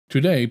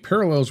Today,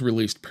 Parallels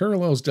released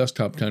Parallels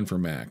Desktop 10 for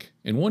Mac,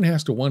 and one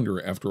has to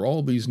wonder, after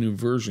all these new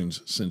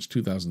versions since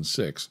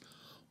 2006,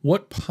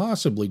 what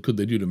possibly could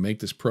they do to make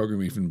this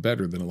program even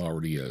better than it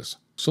already is?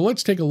 So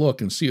let's take a look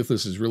and see if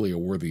this is really a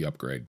worthy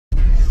upgrade.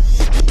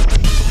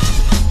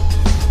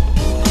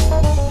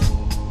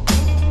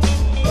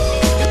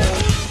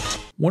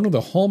 One of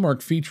the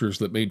hallmark features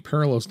that made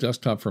Parallels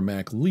Desktop for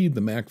Mac lead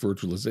the Mac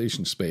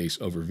virtualization space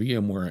over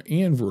VMware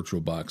and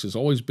VirtualBox has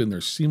always been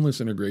their seamless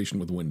integration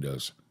with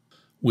Windows.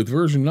 With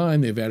version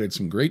 9, they've added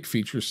some great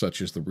features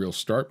such as the Real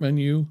Start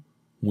menu,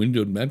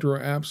 windowed Metro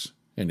apps,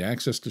 and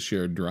access to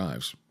shared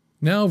drives.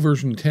 Now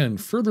version 10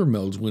 further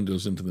melds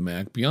Windows into the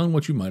Mac beyond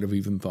what you might have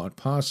even thought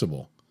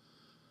possible.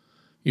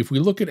 If we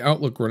look at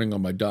Outlook running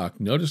on my dock,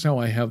 notice how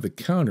I have the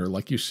counter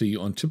like you see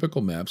on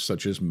typical maps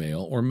such as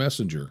Mail or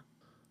Messenger.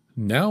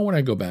 Now when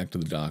I go back to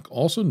the dock,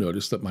 also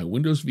notice that my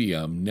Windows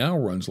VM now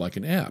runs like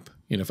an app,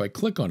 and if I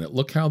click on it,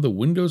 look how the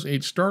Windows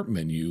 8 Start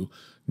menu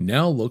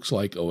now looks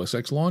like OS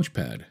X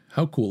Launchpad.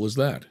 How cool is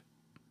that?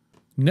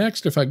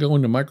 Next, if I go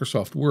into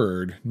Microsoft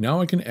Word, now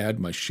I can add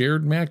my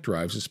shared Mac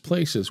drives as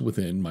places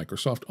within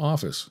Microsoft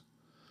Office.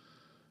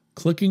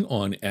 Clicking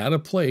on Add a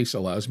Place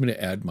allows me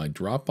to add my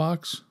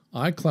Dropbox,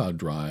 iCloud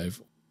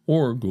Drive,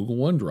 or Google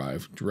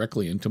OneDrive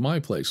directly into my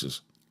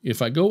places.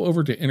 If I go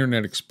over to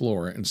Internet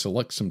Explorer and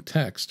select some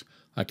text,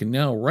 I can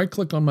now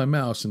right-click on my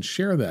mouse and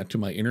share that to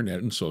my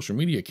internet and social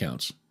media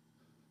accounts.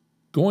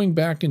 Going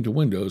back into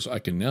Windows, I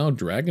can now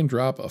drag and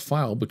drop a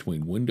file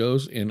between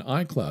Windows and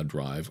iCloud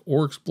Drive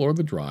or explore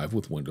the drive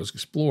with Windows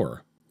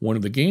Explorer. One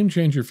of the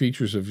game-changer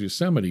features of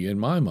Yosemite, in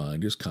my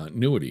mind, is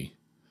continuity.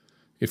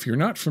 If you're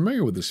not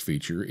familiar with this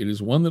feature, it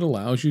is one that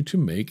allows you to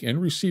make and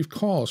receive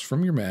calls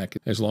from your Mac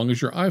as long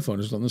as your iPhone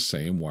is on the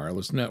same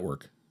wireless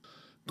network.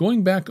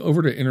 Going back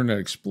over to Internet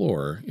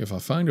Explorer, if I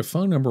find a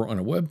phone number on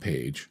a web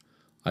page,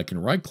 I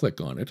can right-click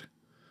on it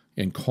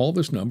and call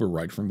this number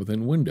right from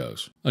within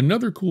Windows.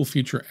 Another cool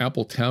feature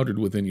Apple touted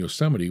within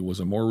Yosemite was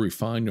a more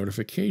refined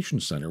notification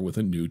center with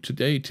a new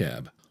Today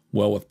tab.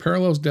 Well, with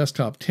Parallels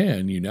Desktop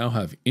 10, you now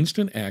have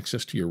instant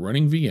access to your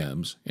running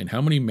VMs and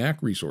how many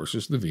Mac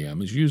resources the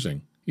VM is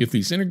using. If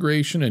these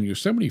integration and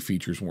Yosemite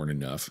features weren't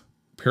enough,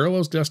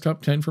 Parallels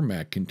Desktop 10 for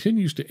Mac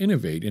continues to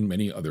innovate in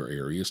many other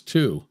areas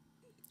too.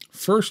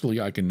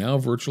 Firstly, I can now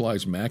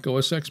virtualize Mac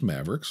OS X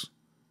Mavericks,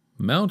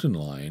 Mountain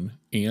Lion,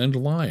 and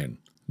Lion.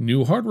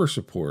 New hardware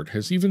support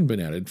has even been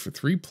added for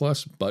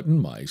 3+ button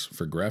mice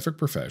for graphic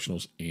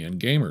professionals and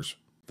gamers.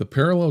 The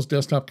Parallels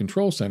Desktop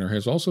Control Center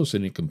has also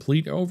seen a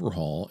complete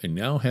overhaul and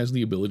now has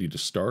the ability to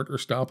start or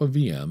stop a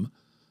VM,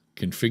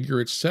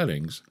 configure its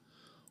settings,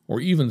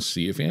 or even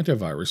see if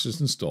antivirus is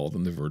installed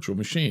in the virtual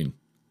machine.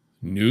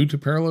 New to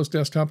Parallels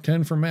Desktop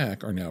 10 for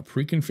Mac are now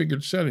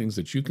pre-configured settings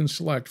that you can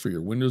select for your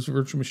Windows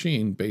virtual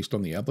machine based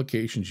on the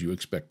applications you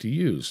expect to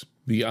use.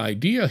 The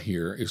idea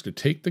here is to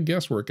take the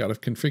guesswork out of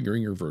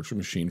configuring your virtual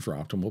machine for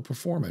optimal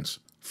performance.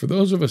 For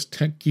those of us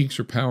tech geeks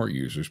or power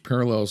users,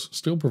 Parallels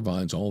still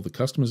provides all the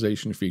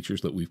customization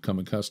features that we've come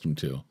accustomed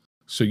to,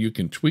 so you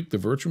can tweak the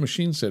virtual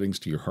machine settings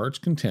to your heart's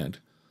content.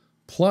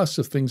 Plus,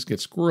 if things get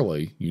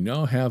squirrely, you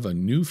now have a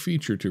new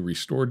feature to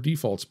Restore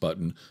Defaults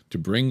button to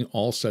bring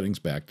all settings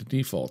back to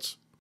defaults.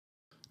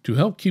 To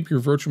help keep your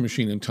virtual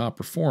machine in top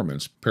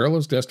performance,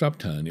 Parallels Desktop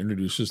 10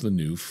 introduces the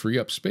new Free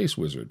Up Space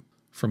Wizard.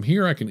 From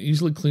here, I can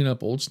easily clean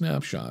up old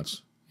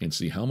snapshots and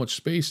see how much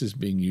space is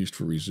being used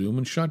for resume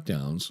and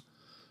shutdowns,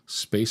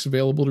 space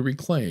available to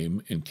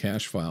reclaim, and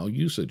cache file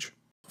usage.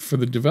 For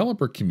the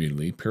developer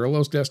community,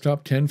 Parallels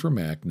Desktop 10 for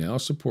Mac now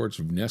supports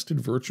nested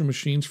virtual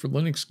machines for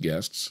Linux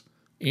guests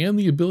and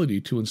the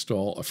ability to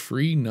install a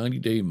free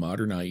 90-day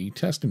modern IE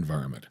test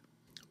environment.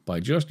 By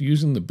just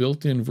using the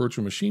built-in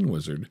Virtual Machine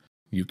Wizard,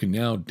 you can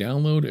now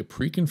download a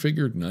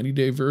pre-configured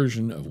 90-day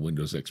version of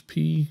Windows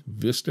XP,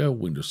 Vista,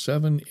 Windows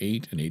 7,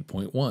 8, and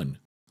 8.1.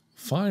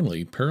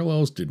 Finally,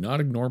 Parallels did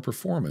not ignore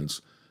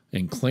performance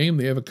and claim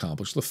they have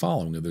accomplished the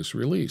following of this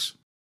release: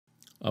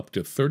 up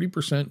to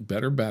 30%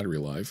 better battery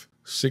life,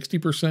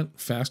 60%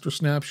 faster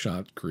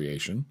snapshot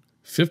creation,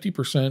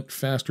 50%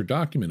 faster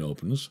document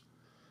opens,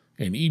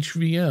 and each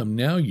VM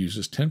now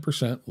uses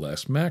 10%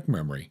 less Mac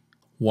memory.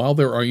 While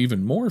there are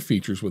even more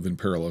features within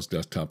Parallels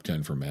Desktop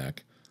 10 for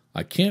Mac,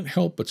 I can't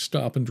help but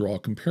stop and draw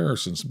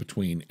comparisons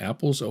between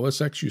Apple's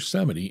OS X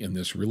Yosemite and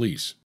this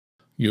release.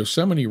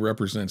 Yosemite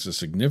represents a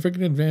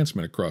significant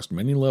advancement across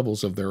many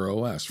levels of their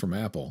OS from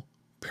Apple.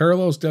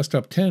 Parallels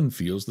Desktop 10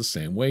 feels the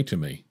same way to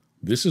me.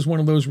 This is one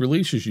of those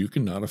releases you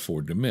cannot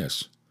afford to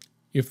miss.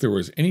 If there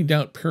was any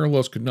doubt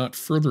Parallels could not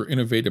further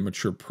innovate a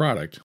mature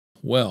product,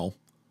 well,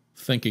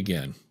 think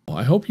again.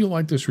 I hope you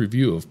liked this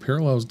review of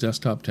Parallels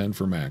Desktop 10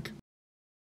 for Mac.